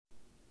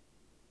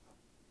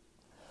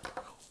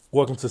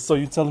Welcome to So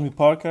You Telling Me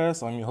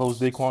podcast. I'm your host,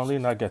 Daquan Lee,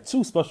 and I got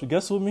two special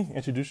guests with me.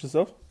 Introduce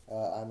yourself.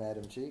 I'm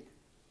Adam Cheek.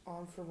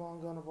 I'm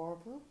Trevon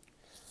Gunnavarpa.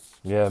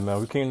 Yeah,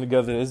 man, we came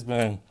together. It's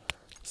been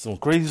some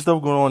crazy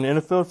stuff going on in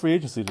the NFL free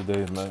agency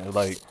today, man.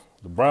 Like,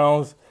 the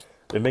Browns,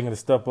 they're making a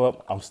step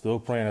up. I'm still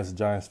praying as a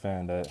Giants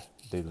fan that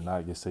they do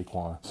not get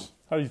Saquon.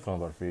 How do you feel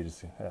about free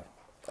agency?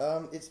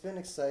 Yeah. It's been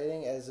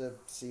exciting. As a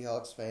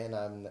Seahawks fan,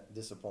 I'm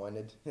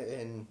disappointed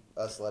in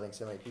us letting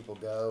so many people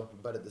go.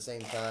 But at the same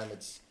time,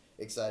 it's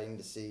exciting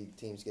to see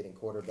teams getting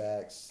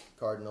quarterbacks.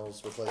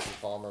 Cardinals replacing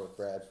Palmer with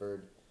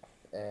Bradford,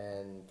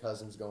 and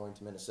Cousins going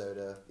to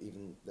Minnesota,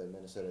 even though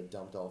Minnesota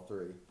dumped all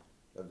three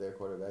of their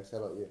quarterbacks. How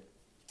about you?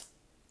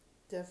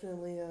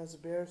 Definitely, as a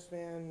Bears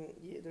fan,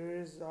 there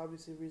is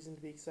obviously reason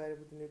to be excited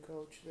with the new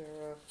coach.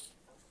 They're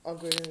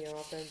upgrading the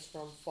offense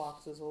from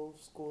Fox's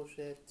old school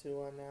shit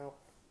to now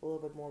a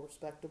little bit more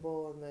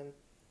respectable. And then,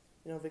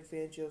 Vic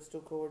Fangio is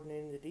still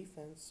coordinating the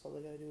defense. All they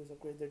got to do is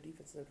upgrade their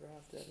defense in the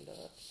draft. And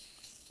I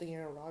think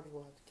Aaron Rodgers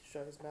will have to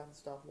shut his mouth and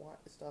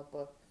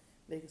stop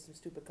making some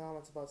stupid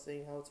comments about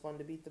saying how it's fun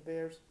to beat the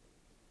Bears.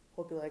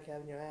 Hope you like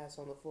having your ass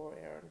on the floor,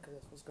 Aaron, because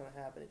that's what's going to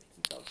happen if you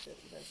keep talking shit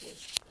eventually.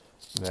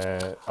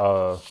 Man,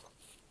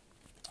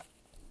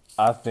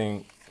 I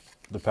think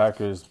the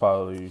Packers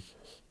probably,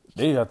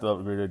 they have to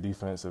upgrade their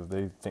defense if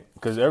they think,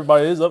 because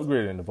everybody is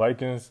upgrading. The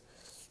Vikings,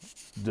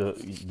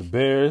 the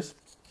Bears,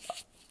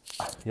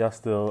 y'all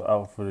still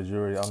out for the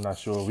jury. I'm not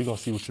sure. We're going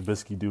to see what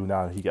Trubisky do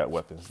now that he got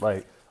weapons.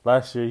 Like,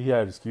 last year, he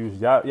had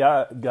excuses.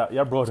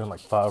 Y'all brought in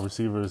like 5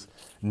 receivers.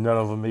 None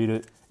of them made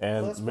it.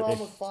 And that's the problem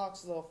with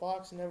Fox, though.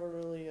 Fox never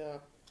really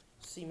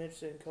seemed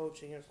interested in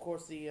coaching. And, of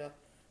course, the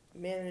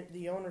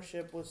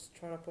ownership was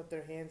trying to put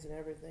their hands in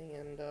everything.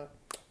 And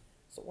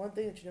so one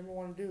thing that you never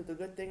want to do, the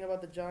good thing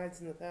about the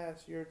Giants in the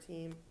past, your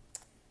team,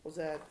 was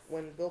that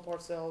when Bill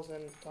Parcells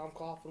and Tom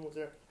Coughlin was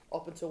there,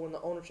 up until when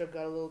the ownership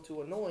got a little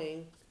too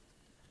annoying,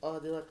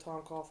 they let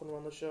Tom Coughlin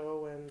run the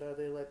show, and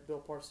they let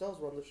Bill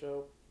Parcells run the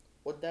show.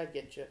 What'd that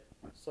get you?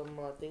 Some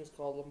things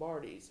called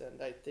Lombardis.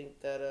 And I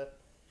think that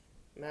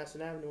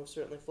Madison Avenue was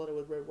certainly flooded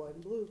with red, white,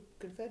 and blue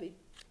confetti.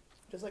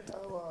 Just like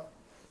how,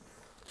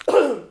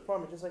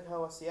 just like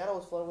how Seattle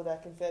was flooded with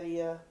that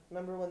confetti.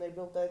 Remember when they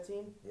built that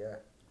team? Yeah.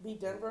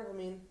 Beat Denver. I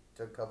mean,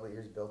 Took a couple of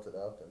years, built it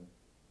up, and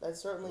that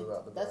certainly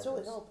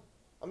Broncos. helped.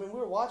 I mean, we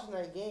were watching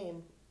that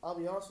game. I'll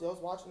be honest with you, I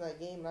was watching that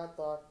game and I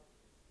thought,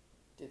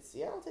 did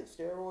Seattle take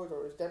steroids,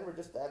 or is Denver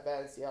just that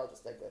bad and Seattle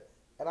just that good?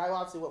 And I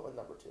obviously went with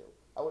number 2.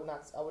 I would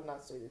not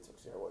say they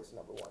took steroids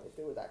number 1 if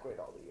they were that great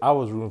all the year. I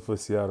was rooting for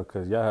Seattle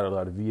because y'all had a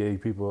lot of VA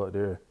people out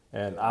there,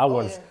 and I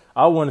want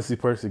to see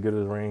Percy get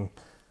his ring.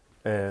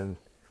 And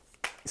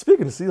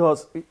speaking of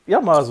Seahawks,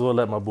 y'all might as well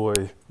let my boy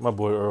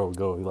Earl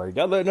go. Like,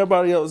 y'all letting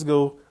everybody else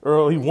go.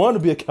 Earl, he wanted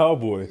to be a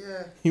Cowboy.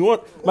 Yeah.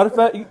 Matter of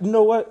fact, you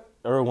know what?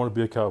 Earl wanted to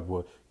be a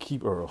Cowboy.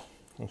 Keep Earl.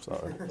 I'm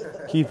sorry.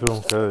 Keep him,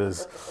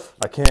 because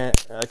I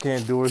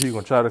can't do it. He's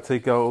gonna try to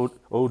take out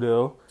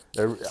Odell.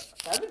 That'd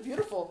be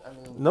beautiful. I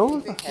mean, No,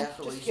 keeping half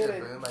the just Legion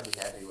kidding. Boom, I'd be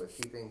happy with.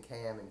 Keeping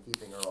Cam and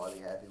keeping Earl, I'd be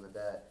happy with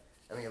that.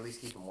 I mean, at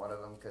least keeping one of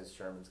them because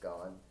Sherman's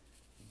gone.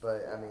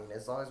 But, I mean,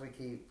 as long as we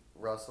keep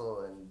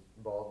Russell and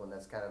Baldwin,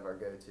 that's kind of our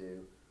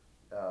go-to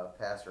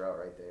passer out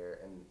right there,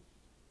 and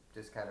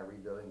just kind of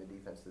rebuilding the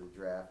defense to the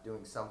draft,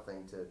 doing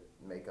something to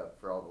make up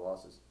for all the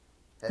losses.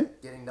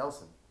 Heck, getting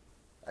Nelson.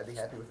 I'd be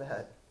happy with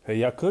that. Hey,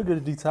 y'all could get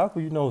a D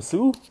tackle,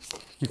 Sue.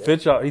 He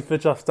fit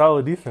y'all style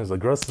of defense,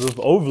 aggressive,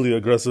 overly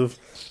aggressive,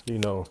 To the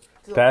point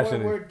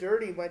passionate. where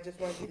dirty might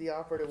be the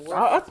operative word.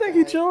 I think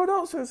he chilled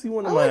out since he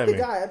went to I like Miami. the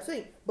guy. I'm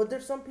saying, but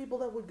there's some people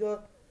that would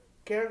go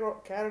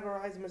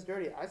categorize him as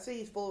dirty. I say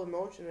he's full of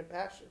emotion and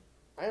passion.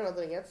 I have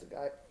nothing against the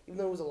guy, even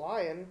though he was a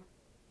Lion.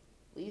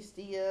 At least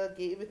he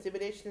gave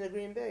intimidation to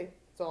Green Bay.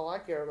 That's all I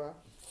care about.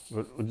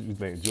 What do you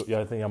think?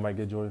 Y'all think I might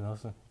get Jordan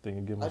Nelson? Think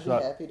you give him a I'd shot?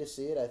 be happy to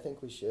see it. I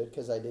think we should,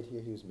 because I did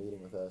hear he was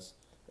meeting with us.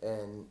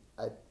 And,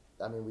 I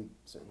mean, we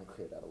certainly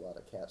cleared out a lot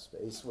of cap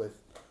space with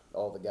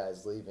all the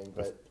guys leaving,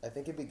 but I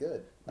think it'd be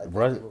good. I think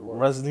it would work.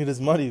 Russ need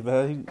his money,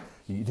 man.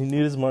 He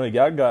need his money.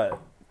 Y'all got,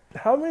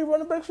 how many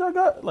running backs y'all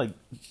got? Like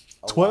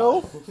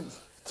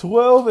 12?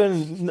 12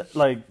 and,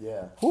 like,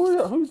 Yeah. who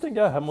you think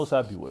y'all have most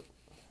happy with?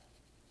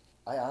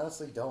 I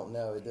honestly don't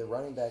know. The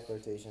running back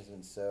rotation has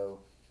been so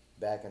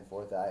back and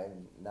forth. I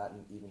am not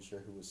even sure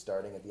who was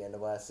starting at the end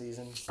of last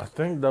season. I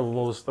think the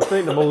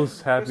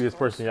most happiest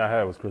person y'all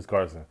had was Chris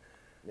Carson.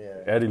 Yeah.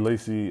 Eddie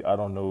Lacy, I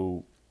don't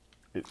know.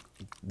 I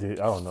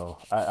don't know.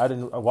 I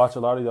didn't watch a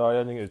lot of y'all.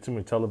 I didn't get too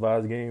many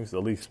televised games,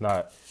 at least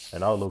not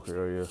in our local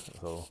area.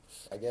 So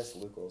I guess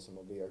Luke Wilson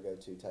will be our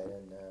go-to tight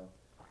end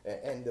now.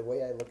 And the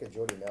way I look at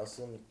Jordy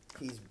Nelson,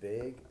 he's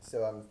big,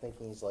 so I'm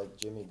thinking he's like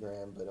Jimmy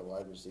Graham, but a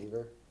wide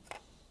receiver.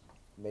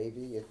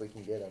 Maybe, if we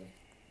can get him.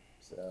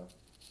 So,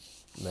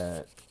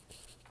 man,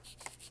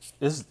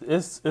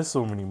 it's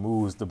so many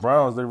moves. The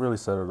Browns, they really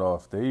set it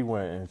off. They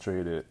went and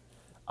traded.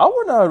 I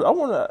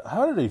wonder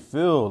how do they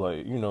feel?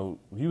 Like, you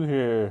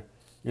hear,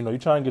 you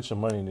try and get your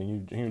money, and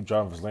then you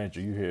Jarvis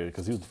Landry, you hear,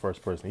 because he was the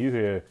first person. You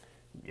hear,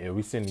 yeah,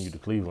 we sending you to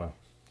Cleveland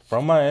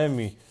from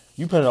Miami.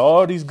 You playing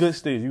all these good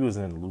states. You was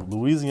in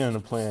Louisiana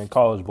playing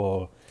college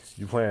ball.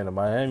 You playing in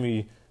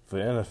Miami for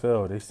the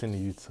NFL. They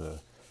sending you to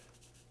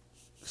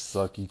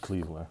sucky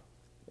Cleveland.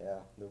 Yeah,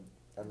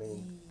 I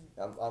mean,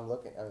 I'm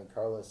looking. I mean,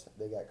 Carlos.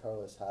 They got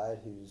Carlos Hyde,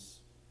 who's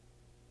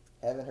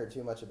haven't heard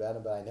too much about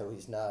him, but I know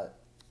he's not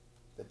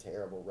the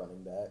terrible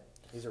running back.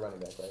 He's a running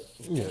back, right?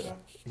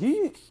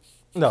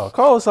 Yeah.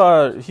 Carlos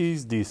Hyde,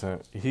 he's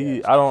decent.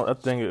 Yeah. I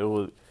think it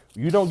was.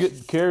 You don't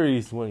get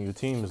carries when your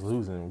team is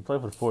losing. You play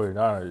for the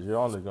 49ers, you're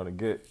only going to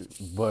get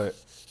but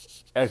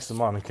X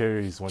amount of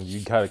carries when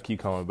you got to keep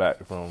coming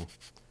back from.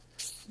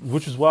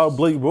 Which is why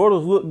Blake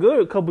Bortles looked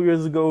good a couple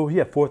years ago. He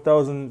had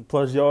 4,000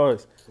 plus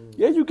yards.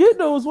 Yeah, you get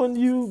those when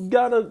you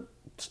got to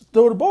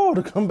throw the ball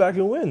to come back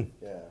and win.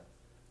 Yeah,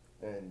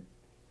 and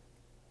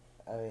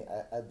I mean,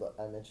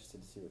 I'm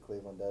interested to see what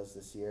Cleveland does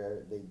this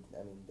year. They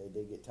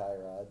did get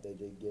Tyrod, they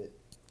did get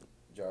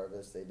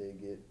Jarvis, they did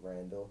get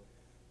Randall.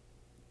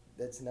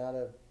 That's not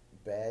a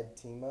bad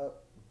team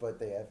up, but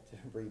they have to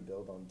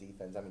rebuild on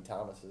defense. I mean,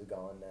 Thomas is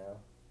gone now,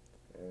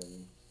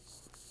 and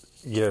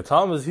Yeah,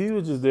 Thomas, he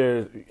was just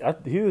there.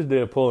 He was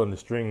there pulling the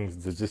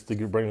strings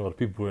to bring a lot of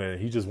people in.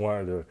 He just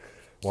wanted to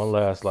one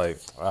last I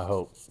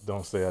hope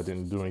don't say I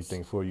didn't do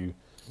anything for you.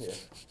 yeah.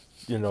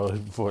 You know,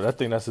 I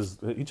think that's his.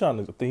 I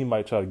think he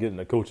might try to get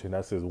into coaching.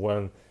 That's his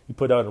one. He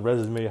put out in a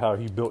resume how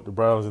he built the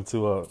Browns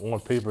into a on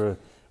paper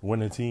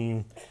winning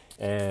team,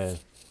 and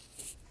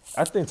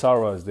I think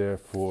Tyrod is there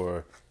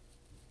for.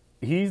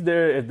 He's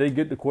there if they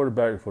get the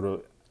quarterback for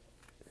the.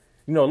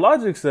 You know,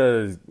 logic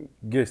says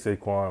get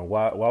Saquon.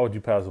 Why would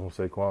you pass on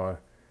Saquon?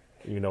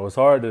 You know, it's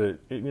hard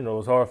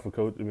for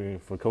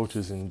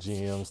coaches and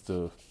GMs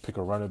to pick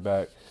a running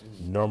back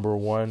number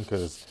one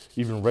because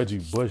even Reggie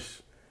Bush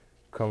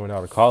coming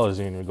out of college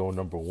ain't even going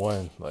number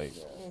one. Like,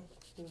 it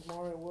was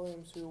Mario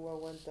Williams who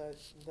went that.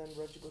 Then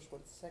Reggie Bush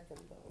went second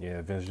though.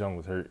 Yeah, Vince Young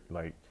was hurt.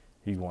 Like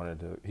he wanted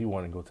to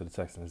go to the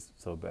Texans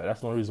so bad.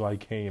 That's the only reason why he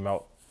came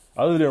out.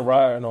 Other than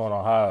riding on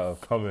a high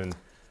of coming,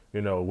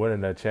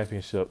 winning that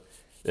championship.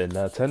 And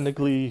now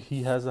technically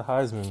he has a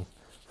Heisman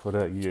for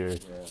that year,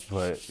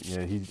 but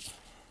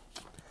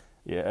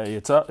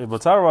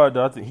but Tyrod,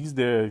 I think he's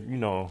there.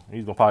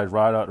 He's gonna probably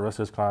ride out the rest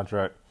of his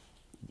contract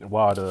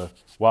while the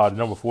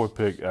number 4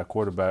 pick at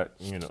quarterback.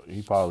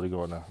 He probably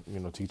gonna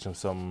teach him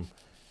something.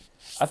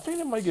 I think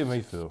they might get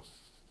Mayfield.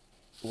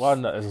 Why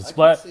not? It's a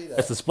splash.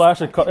 It's a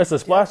splash of it's a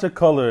splash of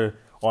color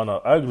on an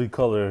ugly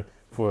color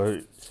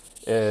for.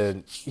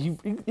 And he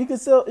can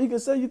sell you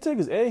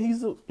tickets, and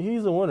he's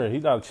a winner.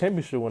 He's not a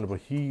championship winner, but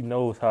he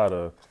knows how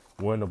to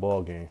win the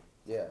ball game.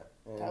 Yeah,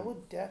 that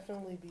would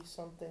definitely be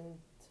something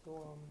to.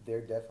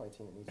 They're definitely a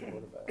team that needs a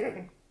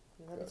quarterback.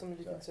 That's something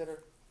to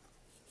consider.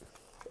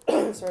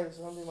 Sorry, there's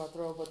something in my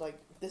throat, but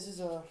this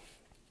is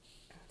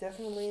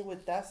definitely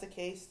with that's the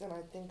case. Then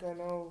I think I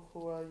know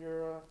who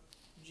your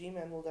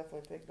G-man will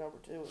definitely pick number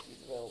 2 if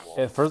he's available.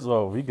 And first of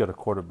all, if we get a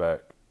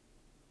quarterback,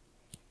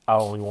 I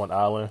only want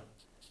Allen.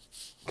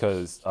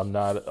 Because I'm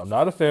not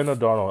a fan of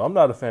Darnold. I'm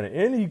not a fan of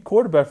any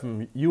quarterback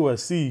from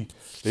USC.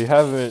 They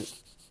haven't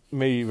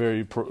made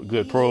very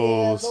good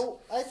pros. Though,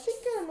 I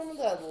think I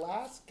remember that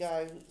last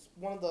guy. Who's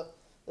one of the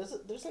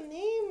there's a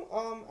name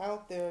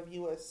out there of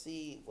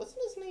USC. Wasn't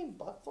his name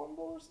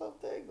Buffumble or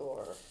something?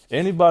 Or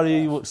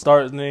anybody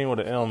start his name with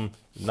an M,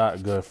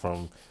 not good.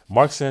 From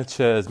Mark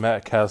Sanchez,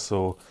 Matt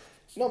Castle.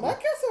 No,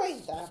 Matt Castle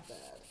ain't that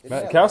bad.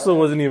 Matt Castle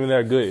wasn't even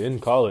that good in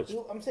college.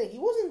 I'm saying he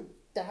wasn't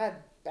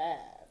that bad.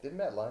 Didn't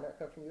Matt Leinart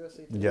come from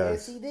USC too?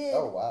 Yes, he did.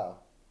 Oh wow.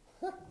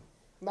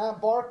 Matt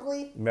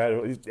Barkley.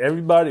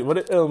 Everybody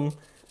with an M.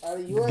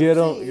 Get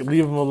him,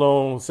 leave him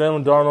alone.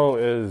 Sam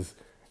Darnold is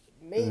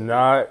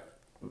not.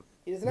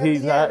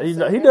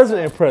 He doesn't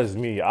impress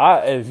me.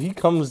 If he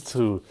comes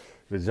to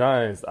the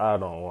Giants, I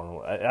don't want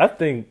him. I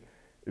think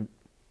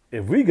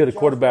if we get a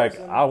quarterback,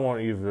 I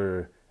want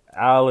either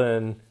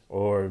Allen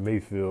or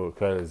Mayfield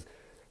because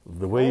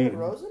the way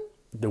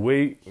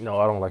no,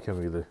 I don't like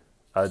him either.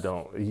 I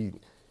don't.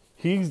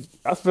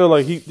 I feel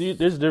like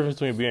there's a difference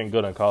between being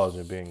good in college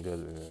and being good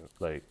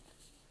in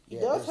He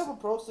does have a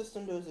pro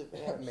system to his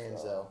advantage.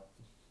 Manziel.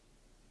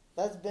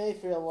 That's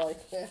Mayfield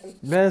man.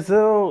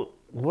 Manziel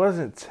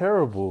wasn't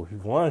terrible. He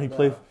won. He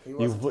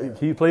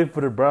played for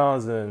the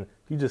Browns and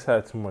he just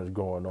had too much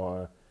going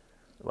on.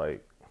 I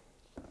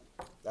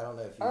don't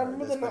know if you heard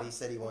this, but he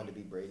said he wanted to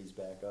be Brady's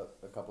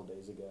backup a couple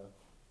days ago.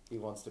 He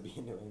wants to be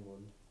in New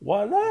England.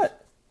 Why not?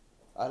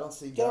 I don't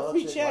see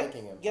Belichick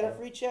liking him. Get a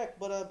free check,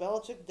 but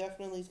Belichick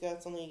definitely's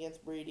got something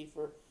against Brady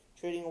for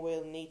trading away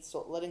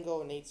letting go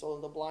of Nate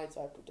Solder, the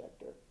blindside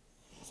protector.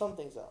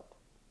 Something's up.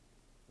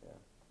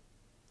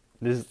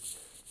 Yeah. Is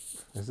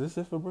this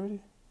it for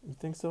Brady? You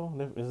think so?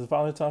 Is it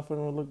finally time for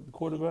him to look the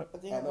quarterback? I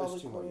think At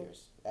most 2 more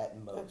years. At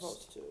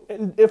most 2.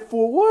 And if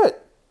for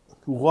what?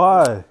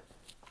 Why?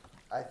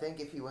 I think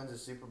if he wins a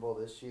Super Bowl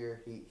this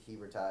year, he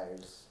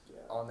retires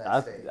on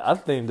that stage. I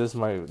think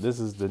this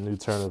is the new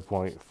turning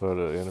point for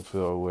the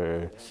NFL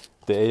where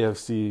the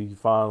AFC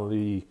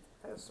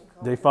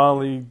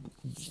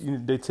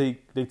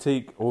they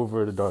take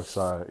over the dark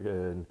side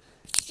and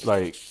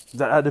Like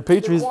the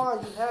Patriots.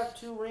 Daquan, you have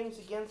 2 rings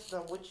against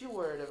them. What you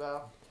worried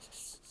about?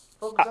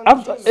 Focus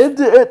on the team.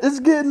 It's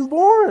getting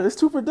boring. It's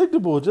too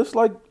predictable. Just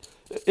like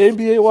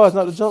NBA wise,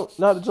 not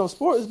to jump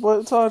sports, but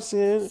I'm tired of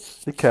seeing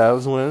the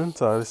Cavs win.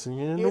 Tired of seeing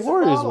Here's the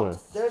Warriors problem. win.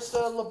 There's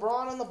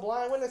LeBron and the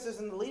blind witnesses,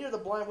 and the leader of the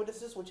blind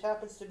witnesses, which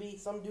happens to be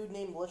some dude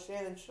named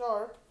Shannon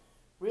Sharp.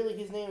 Really,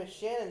 his name is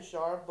Shannon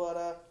Sharp,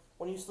 but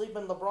when you sleep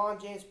in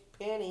LeBron James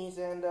panties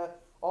and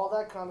all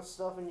that kind of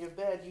stuff in your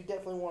bed, you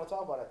definitely want to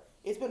talk about it.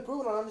 It's been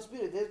proven on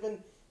Undisputed. There's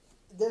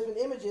been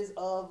images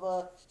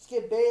of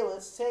Skip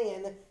Bayless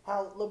saying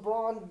how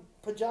LeBron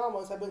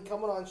pajamas have been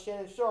coming on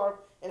Shannon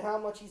Sharp and how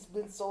much he's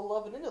been so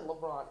loving into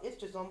LeBron. It's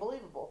just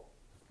unbelievable.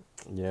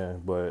 Yeah,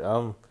 but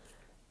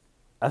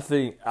I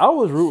think I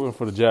was rooting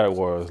for the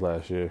Jaguars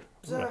last year.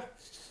 I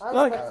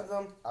expected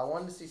them. I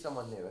wanted to see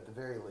someone new at the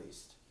very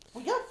least.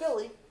 We got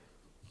Philly.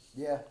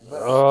 Yeah,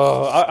 but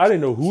I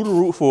didn't know who to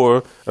root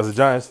for as a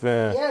Giants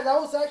fan. Yeah, that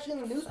was actually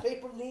in the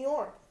newspaper of New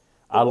York.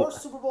 I- The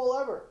worst Super Bowl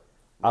ever.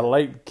 I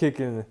liked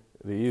kicking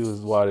the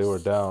Eagles while they were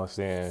down,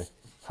 saying,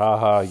 "Ha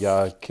ha,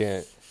 y'all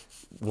can't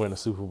win a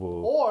Super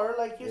Bowl." Or,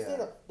 like, here's the Yeah.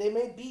 thing, they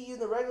may beat you in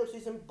the regular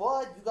season,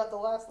 but you got the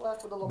last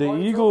laugh with the LeBron. The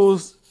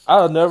Eagles,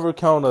 I would never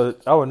count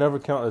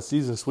a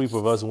season sweep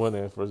of us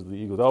winning for the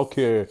Eagles. I don't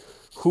care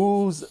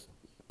who's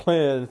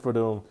playing for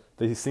them.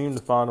 They seem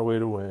to find a way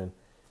to win.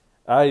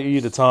 I.e.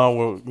 the time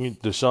where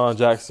Deshaun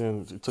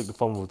Jackson took the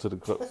fumble to the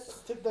cup.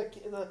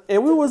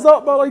 And we was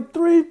up by like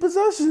 3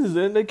 possessions,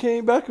 and they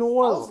came back and I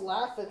won. was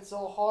laughing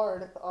so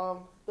hard.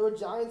 There were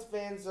Giants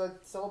fans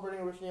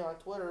celebrating originally on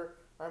Twitter,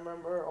 I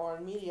remember, or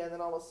on media, and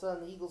then all of a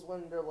sudden the Eagles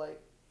win, and they're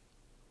like,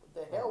 what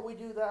the hell we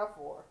do that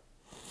for?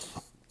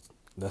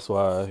 That's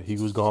why he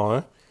was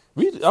gone.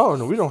 I don't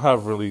know. We don't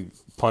have really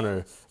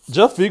punter.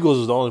 Jeff Eagles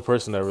is the only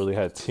person that really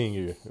had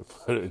tenure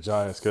for the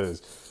Giants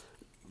because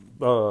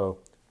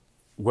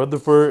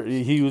Weatherford,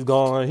 he was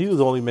gone. He was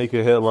only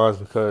making headlines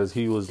because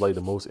he was like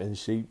the most in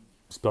shape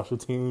special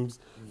teams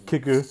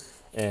kicker,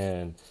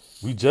 and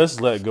we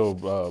just let go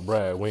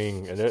Brad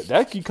Wing, and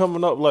that keep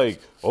coming up like,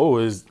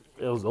 is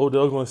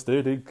Odell going to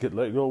stay? They could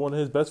let go one of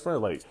his best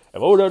friends. Like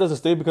if Odell doesn't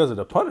stay because of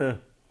the punter.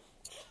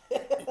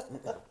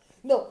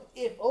 No,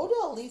 if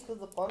Odell leaves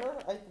because of the punter,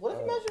 what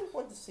if imagine we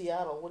went to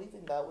Seattle? What do you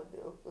think that would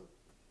do?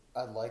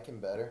 I'd like him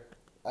better.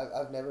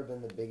 I've never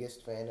been the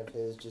biggest fan of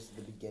his, just at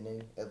the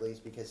beginning, at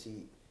least because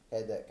he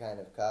had that kind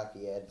of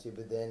cocky attitude.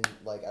 But then,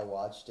 like, I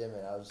watched him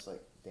and I was like,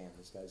 damn,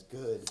 this guy's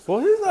good. Well,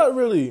 he's not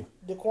really.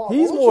 Daquan,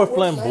 He's what would more your worst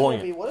flamboyant.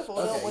 nightmare be? What if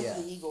Odell Okay, went yeah.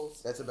 to the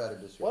Eagles? That's about a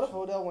description. What if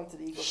Odell went to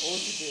the Eagles? What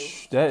would you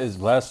do? That is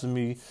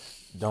blasphemy.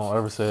 Don't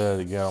ever say that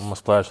again. I'm gonna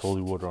splash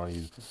holy water on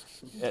you.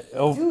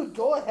 Dude,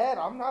 go ahead.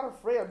 I'm not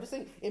afraid. I'm just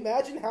saying,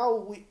 imagine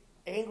how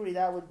angry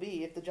that would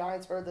be if the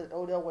Giants heard that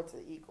Odell went to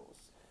the Eagles.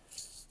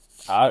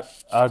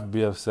 I'd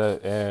be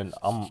upset, and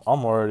I'm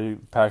already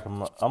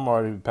packing. I'm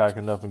already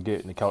packing up and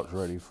getting the couch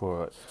ready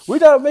for it. We're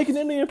not making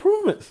any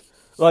improvements.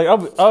 Like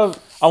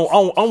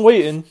I'm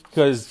waiting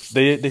because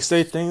they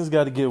say things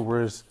got to get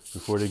worse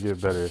before they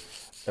get better.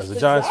 As a The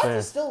Giants draft fan,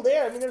 is still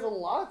there. I mean, there's a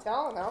lot of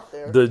talent out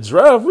there. the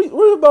draft.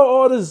 What about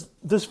all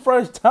this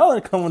fresh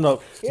talent coming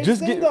up? Here's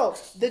the thing, though.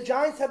 The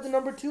Giants have the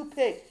number 2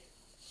 pick.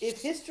 If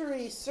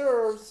history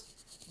serves,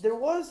 there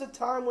was a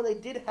time when they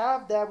did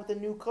have that with a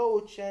new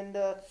coach, and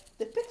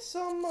they picked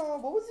some,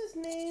 what was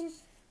his name?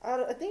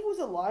 I think it was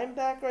a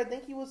linebacker. I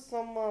think he was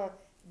some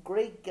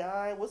great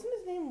guy. Wasn't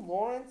his name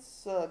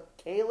Lawrence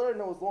Taylor?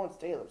 No, it was Lawrence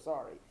Taylor.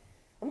 Sorry.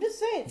 I'm just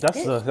saying. That's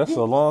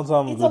a long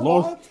time It's ago. a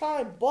long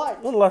time,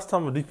 but When the last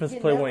time a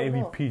defensive player won never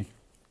know. MVP?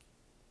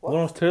 What?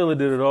 Lawrence Taylor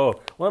did it all.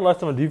 When the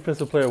last time a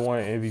defensive player won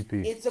an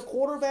MVP? it's a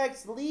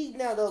quarterback's league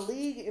now. The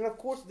league, and of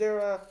course,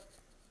 they're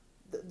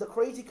the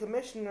crazy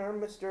commissioner,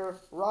 Mr.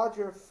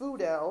 Roger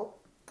Goodell.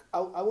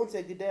 I won't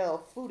say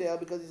Goodell, Goodell,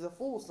 because he's a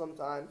fool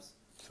sometimes.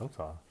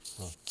 Sometimes.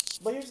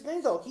 But here's the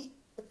thing, though.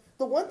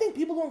 The one thing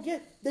people don't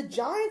get, the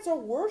Giants are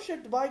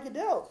worshipped by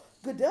Goodell.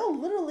 Goodell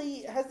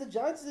literally has the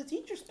Giants as a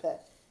teacher's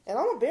pet. And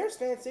I'm a Bears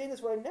fan saying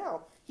this right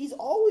now. He's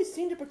always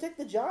seemed to protect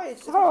the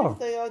Giants. Oh. With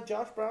the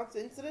Josh Brown's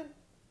incident.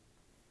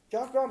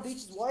 Josh Brown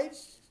beats his wife.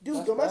 Dude,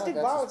 Josh domestic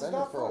Brown got violence is suspended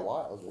not for a fun.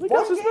 while. We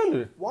got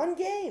suspended. One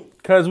game.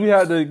 Because we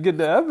had to get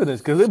the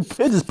evidence. Because it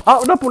just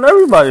popped up on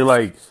everybody.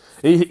 Like,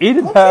 he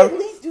didn't Don't have. they at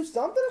least do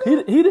something He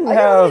about it? didn't I got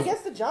have. nothing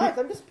against the Giants.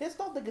 I'm just pissed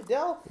off that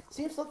Goodell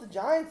seems to let the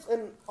Giants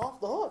off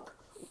the hook.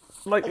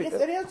 Like, Against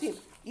any other team.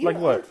 Even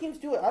like what? other teams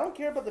do it. I don't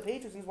care about the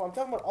Patriots anymore. I'm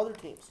talking about other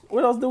teams.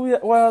 what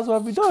else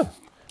have we done?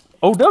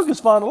 Odell gets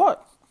fined a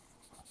lot.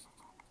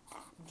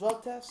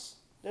 Drug tests.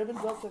 There have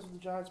been drug tests with the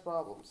Giants'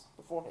 problems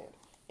beforehand.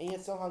 And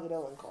yet somehow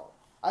Goodell didn't call.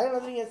 I have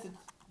nothing against the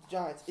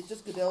Giants. It's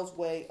just Goodell's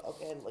way of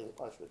handling the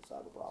punishment that I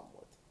have a problem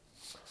with.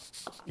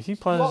 He You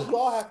punished.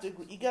 all have to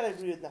agree. You gotta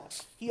agree with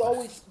that. He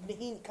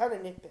kind of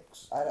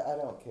nitpicks. I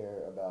don't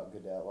care about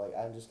Goodell.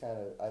 Like, I'm just kind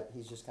of,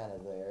 he's just kind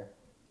of there.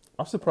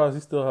 I'm surprised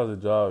he still has a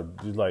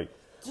job. Just like,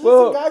 Just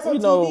well, some guys on you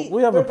know, TV.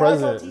 we have a There are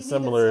guys on president TV that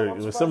similar I'm with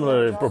surprised similar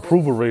they have a job.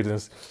 approval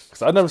ratings.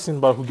 Because I've never seen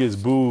about who gets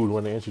booed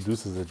when they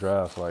introduces the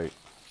draft. Like,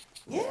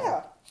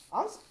 Yeah,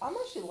 I'm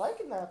actually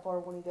liking that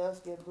part when he does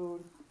get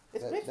booed.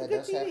 It's made for That good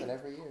does TV. happen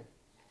every year.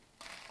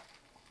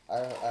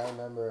 I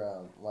remember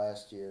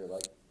last year,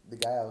 like the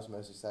guy I was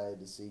most excited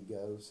to see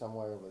go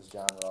somewhere was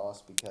John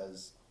Ross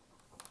because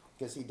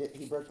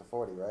he broke the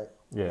 40, right?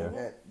 Yeah. And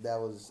that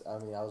was, I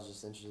mean, I was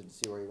just interested to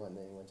see where he went. And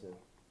then he went to, I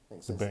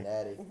think, The Beng-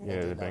 Cincinnati. and Yeah,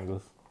 the did nothing.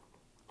 Bengals.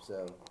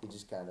 So he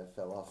just kind of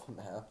fell off the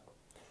map.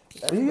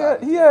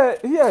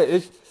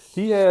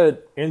 He had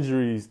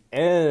injuries,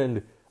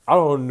 and I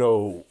don't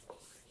know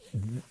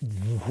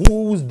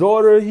whose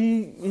daughter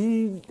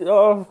he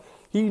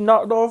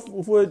knocked off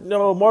with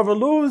Marvin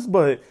Lewis,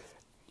 but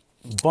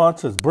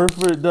Vontaze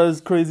Burfict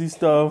does crazy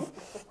stuff.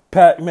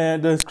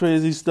 Pac-Man does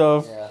crazy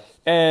stuff, Yeah.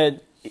 and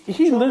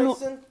he Joe literally.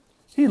 Mixon,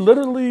 He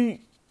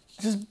literally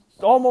just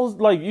almost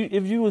like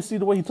if you would see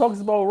the way he talks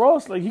about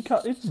Ross, like he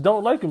just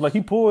don't like him. Like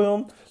he pulled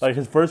him like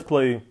his first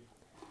play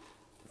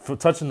for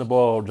touching the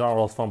ball, John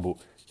Ross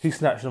fumbled. He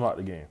snatched him out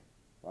the game.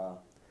 Wow.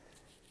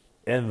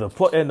 And the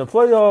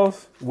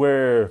playoffs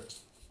where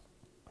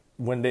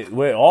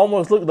it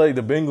almost looked like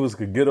the Bengals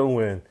could get a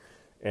win,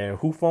 and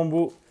who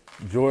fumbled?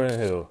 Jeremy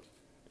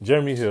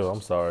Hill.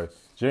 I'm sorry,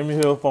 Jeremy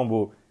Hill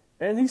fumbled,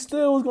 and he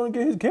still was going to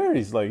get his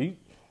carries. Like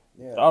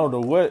Yeah. I don't know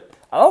what.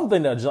 I don't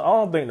think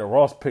the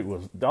Ross pick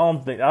was. I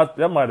don't think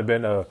that might have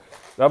been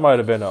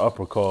an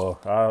upper call.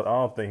 I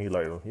don't think he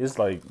liked him. It's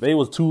like they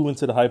was too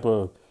into the hype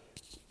of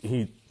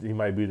he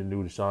might be the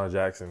new Deshaun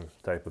Jackson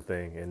type of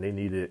thing, and they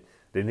need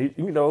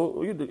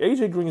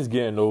AJ Green is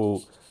getting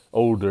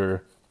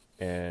older,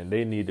 and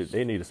they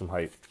needed some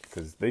hype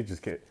because they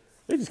just can't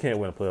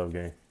win a playoff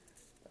game.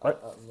 I'm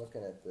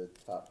looking at the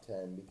top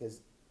 10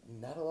 because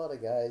not a lot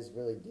of guys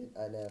really did.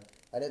 I know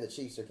the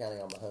Chiefs are counting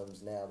on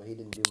Mahomes now, but he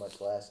didn't do much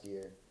last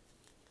year.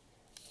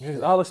 Yeah,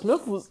 Alex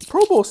Smith was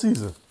Pro Bowl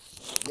season.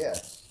 Yeah,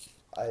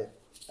 I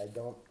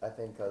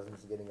think Cousins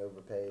is getting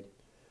overpaid.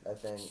 I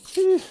think.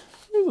 He's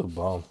a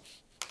bum.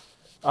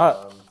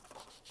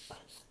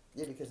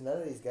 Yeah, because none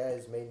of these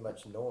guys made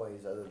much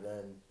noise other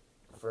than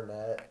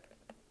Fournette,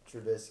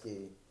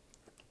 Trubisky,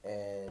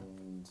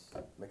 and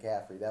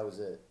McCaffrey. That was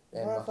it.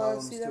 And Well, if I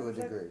Mahomes see that to a for a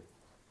second. degree.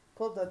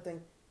 pull up that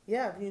thing.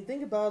 Yeah, when you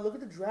think about it, look at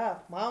the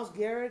draft. Myles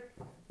Garrett,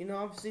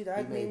 obviously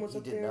that name was He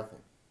up did there. nothing.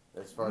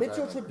 As far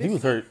Mitchell as I remember. He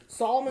was hurt.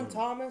 Solomon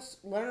Thomas,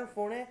 Leonard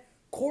Fournette,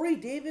 Corey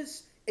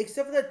Davis,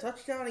 except for that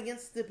touchdown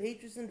against the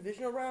Patriots in the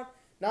divisional round,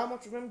 not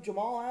much of him.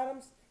 Jamal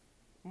Adams,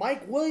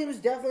 Mike Williams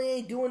definitely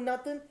ain't doing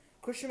nothing.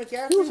 Christian He was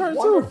McCaffrey, hurt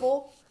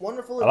too.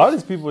 wonderful. A lot of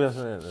these addition. people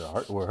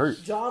yesterday were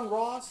hurt. John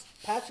Ross,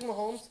 Patrick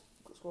Mahomes.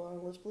 Let's go on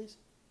the list, please.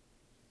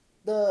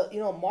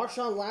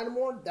 Marshawn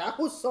Lattimore, that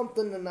was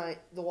something tonight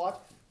to watch.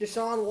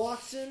 Deshaun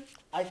Watson,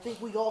 I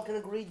think we all can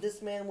agree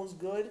this man was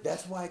good.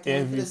 That's why I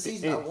came for the MVP.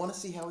 season. I want to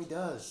see how he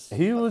does.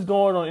 He was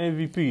going on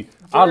MVP.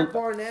 Jared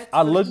Barnett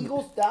I for looked- the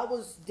Eagles, that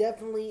was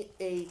definitely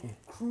a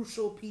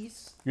crucial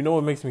piece. You know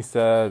what makes me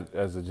sad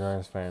as a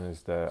Giants fan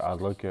is that I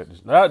look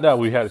at not that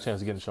we had a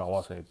chance to get Deshaun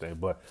Watson or anything,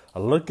 but I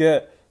look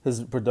at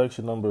his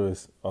production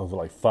numbers of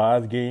like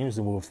 5 games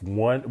and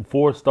with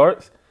 4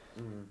 starts.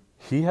 Mm-hmm.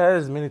 He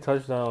has as many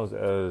touchdowns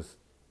as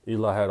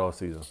Eli had all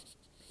season.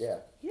 Yeah.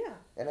 Yeah.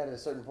 And at a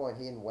certain point,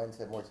 he and Wentz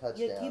had more touchdowns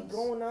Yeah, keep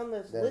going on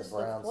this than the list of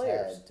Browns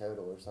players. had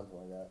total or something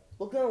like that.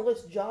 Look on the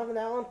list. Jonathan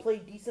Allen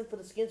played decent for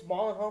the Skins.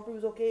 Marlon Humphrey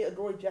was okay.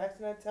 Adoree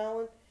Jackson had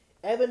talent.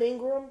 Evan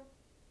Ingram,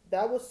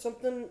 that was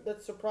something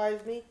that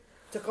surprised me.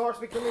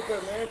 Takaris McKinley for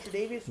Atlanta.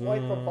 Tre'Davious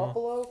White for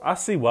Buffalo. I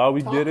see why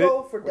we did it.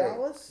 Taco for Wait,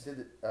 Dallas.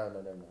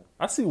 no.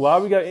 I see why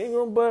we got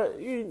Ingram, but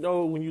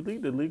when you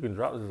lead the league in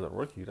drops as a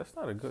rookie, that's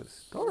not a good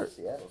start.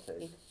 Seattle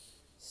take.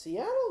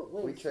 Seattle?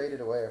 Wait. We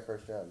traded away our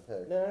first round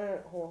pick. No.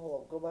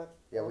 Hold on. Go back.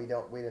 Yeah, we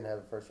didn't have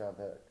a first round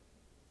pick.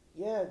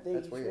 Yeah, they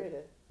That's weird.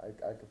 traded.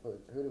 I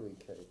completely. Who do we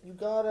take? You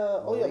got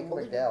Malik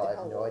Malik McDowell. I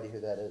have no idea who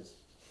that is.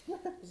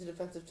 He's a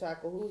defensive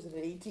tackle who was in an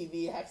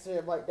ATV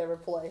accident, might never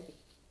play.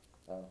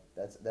 Oh,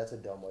 that's a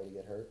dumb way to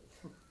get hurt.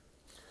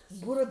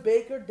 Buda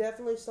Baker,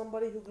 definitely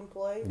somebody who can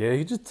play. Yeah,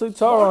 he just took Tyron's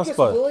Marcus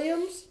spot.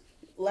 Williams,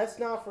 let's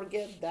not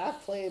forget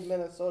that play in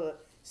Minnesota.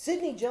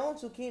 Sidney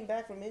Jones, who came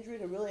back from injury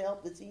to really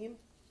help the team.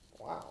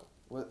 Wow.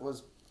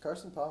 Was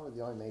Carson Palmer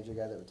the only major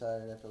guy that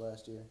retired after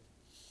last year?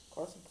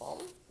 Carson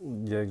Palmer?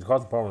 Yeah,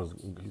 Carson Palmer's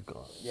he's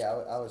gone. Yeah,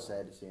 I was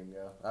sad to see him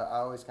go. I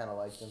always kind of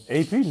liked him.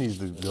 AP needs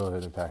to go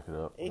ahead and pack it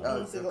up. AP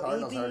needs to The go.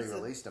 Cardinals AP already needs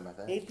to- released him, I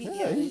think. AP, Yeah,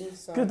 yeah, they need to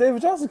sign. because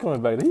David Johnson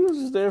coming back. He was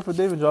just there for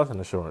David Johnson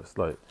insurance.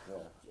 Like, Yeah.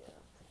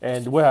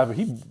 and what happened?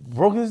 He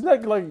broke his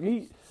neck. Like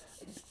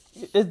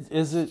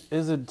is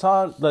it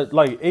time?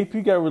 Like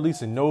AP got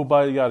released and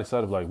nobody got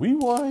excited. Like we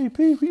want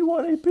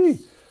AP.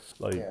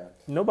 Like Yeah.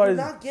 We're nobody's.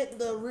 not getting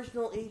the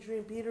original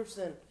Adrian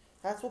Peterson.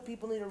 That's what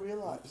people need to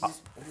realize.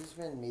 He's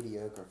been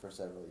mediocre for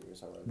several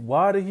years already.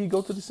 Why did he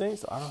go to the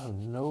Saints? I have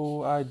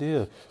no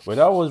idea. When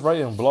I was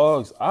writing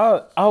blogs,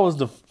 I was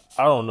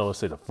I don't know,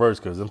 say the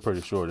first because I'm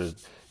pretty sure that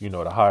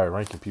the higher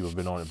ranking people have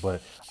been on it.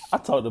 But I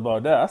talked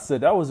about that. I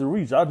said that was a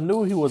reach. I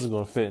knew he wasn't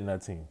going to fit in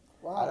that team.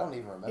 Wow. I don't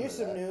even remember Here's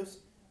some that. news.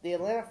 The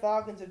Atlanta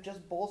Falcons have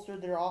just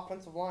bolstered their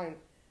offensive line.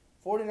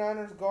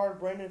 49ers guard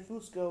Brandon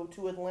Fusco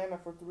to Atlanta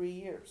for 3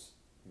 years.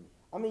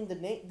 I mean,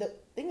 the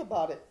thing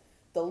about it,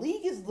 The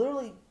league is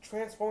literally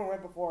transforming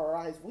right before our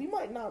eyes. We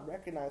might not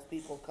recognize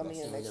people coming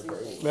in next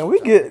season. Man,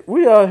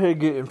 we out here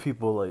getting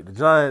people like the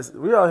Giants.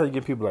 We out here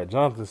getting people like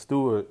Jonathan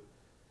Stewart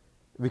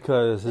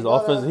because his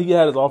offense. He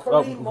had his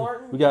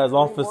we got his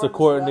offensive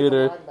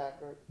coordinator.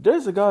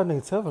 There's a guy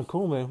named Tevin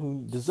Coleman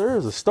who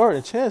deserves a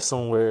starting chance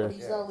somewhere. But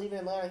he's not leaving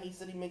Atlanta. He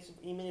said he made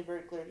it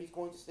very clear he's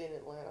going to stay in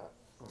Atlanta.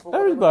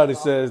 Everybody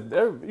says,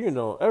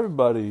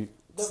 everybody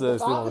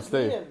says they want to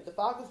stay. The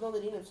Falcons know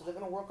they need him, so they're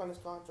going to work on his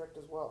contract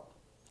as well.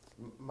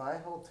 My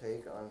whole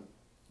take on,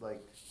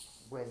 like,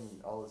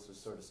 when all this was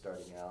sort of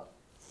starting out,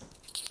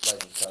 like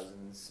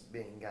Cousins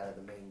being kind of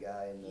the main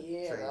guy in the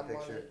trade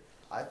picture, money.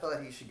 I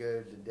thought he should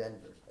go to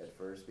Denver at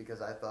first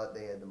because I thought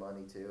they had the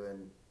money to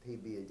and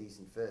he'd be a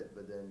decent fit.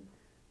 But then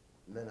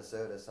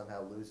Minnesota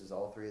somehow loses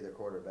all three of their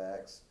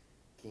quarterbacks.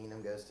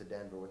 Keenum goes to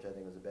Denver, which I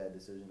think was a bad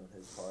decision on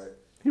his part.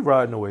 He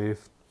riding the wave.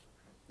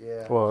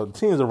 Yeah. Well, the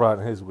teams are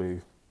riding his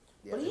wave.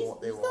 Yeah, but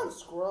he's not a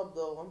scrub,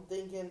 though. I'm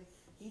thinking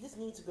he just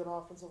needs a good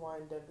offensive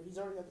line in Denver. He's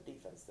already got the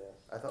defense there.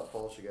 I thought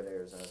Foles should go to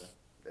Arizona.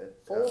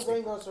 Foles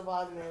ain't going to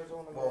survive in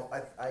Arizona. Well,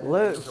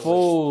 let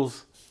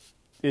Foles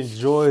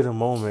enjoy the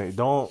moment.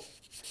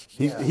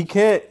 He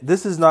can't.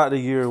 This is not the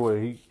year where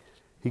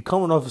he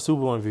coming off a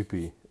Super Bowl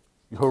MVP.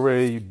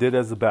 Hooray, you did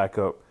as a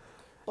backup.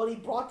 But he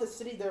brought the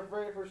city their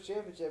very first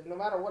championship. No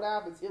matter what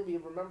happens, he'll be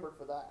remembered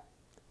for that.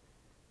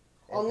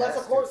 Unless,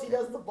 of course, he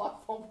does the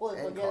butt fumble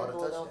and forget in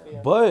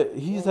Philadelphia. But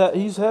he's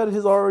had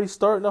his already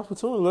starting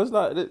opportunity. It's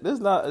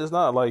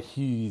not like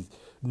he's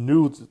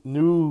new to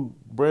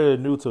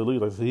the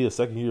league. Like he a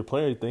second year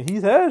player or anything.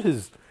 He's had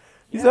his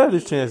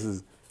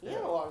chances. He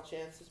had a lot of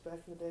chances back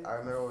in the day. I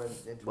remember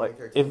in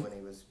 2013 when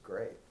he was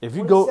great. If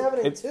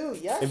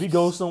he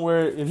goes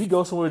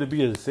somewhere to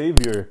be a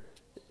savior,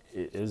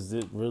 is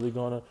it really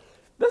gonna?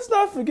 Let's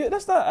not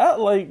act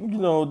like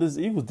this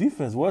Eagles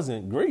defense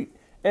wasn't great.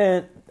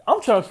 And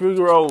I'm trying to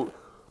figure out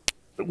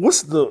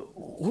what's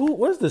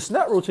the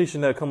snap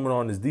rotation that coming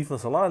on this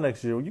defensive line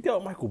next year. You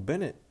got Michael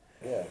Bennett.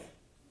 Yeah.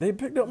 They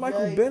picked up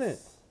Michael Bennett.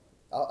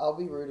 I'll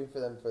be rooting for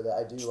them for that.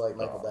 I do like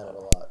Michael Bennett a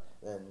lot.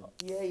 And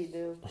yeah, you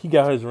do. He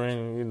got his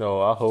ring.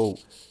 I hope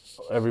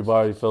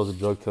everybody fails a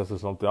drug test or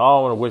something. I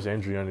don't want to wish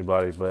injury on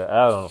anybody, but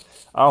I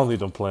don't need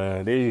them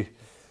playing.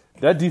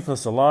 That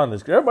defensive line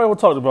is. Everybody will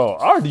talk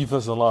about our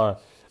defensive line.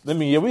 I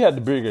mean, we had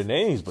the bigger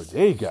names, but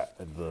they got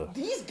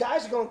these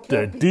guys are gonna kill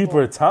the people.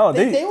 deeper talent.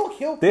 They will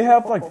kill people. They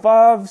have like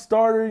 5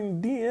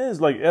 starting DNs.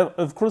 Like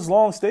if Chris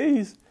Long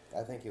stays,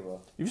 I think he will.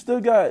 You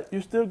still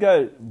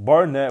got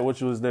Barnett,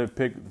 which was their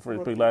pick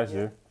last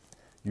year.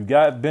 You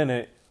got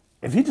Bennett.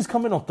 If he just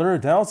come in on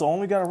third down, so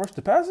only got to rush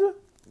the passer.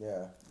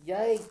 Yeah.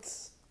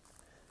 Yikes.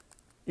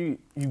 You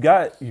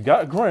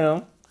got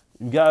Graham.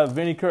 You got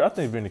Vinny Curry. I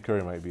think Vinny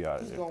Curry might be out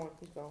of there.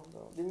 He's going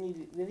though. They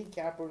need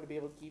cap room to be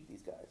able to keep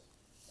these guys.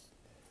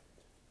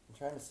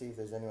 I'm trying to see if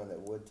there's anyone that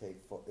would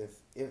take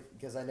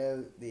because I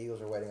know the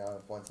Eagles are waiting on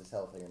if Wentz is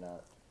healthy or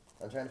not.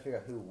 I'm trying to figure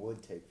out who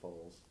would take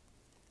Foles,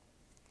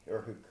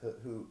 or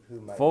who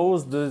might.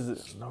 Foles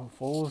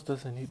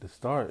doesn't need to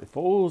start.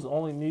 Foles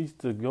only needs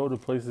to go to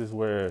places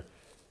where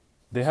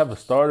they have a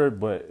starter,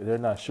 but they're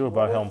not sure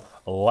about him,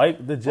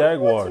 like the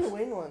Jaguars. What if he went to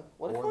New England?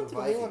 What if he went to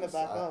New England to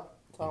back up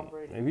Tom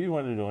Brady? If he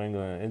went to New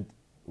England,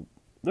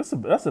 that's a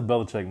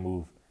Belichick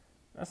move.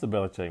 That's a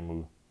Belichick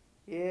move.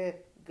 Yeah,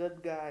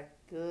 good guy.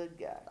 Good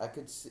guy. I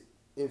could see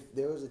if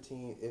there was a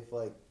team,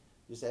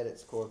 just at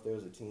its core, if there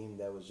was a team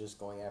that was just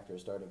going after a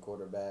starting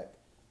quarterback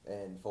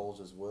and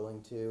Foles is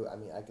willing to, I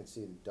mean, I could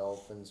see the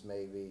Dolphins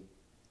maybe.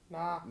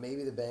 Nah.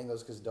 Maybe the Bengals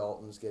because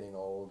Dalton's getting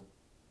old.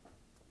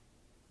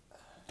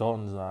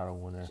 Dalton's not a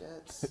winner.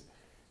 Jets.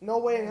 No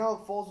way in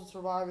hell Foles would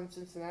survive in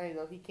Cincinnati,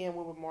 though. He can't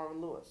win with Marvin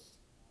Lewis.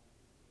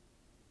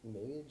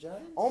 Maybe the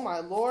Giants? Oh, my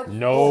Lord.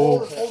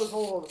 No.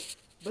 Hold on.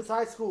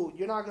 Besides school,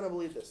 you're not going to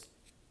believe this.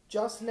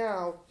 Just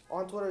now,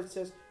 on Twitter, it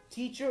says,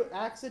 teacher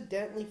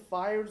accidentally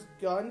fires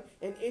gun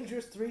and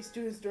injures 3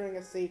 students during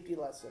a safety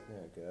lesson.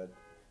 Yeah, good.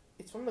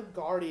 It's from The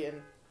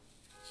Guardian.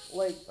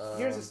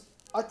 Here's this.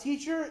 A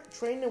teacher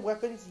trained in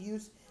weapons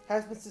use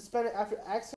has been suspended after accidentally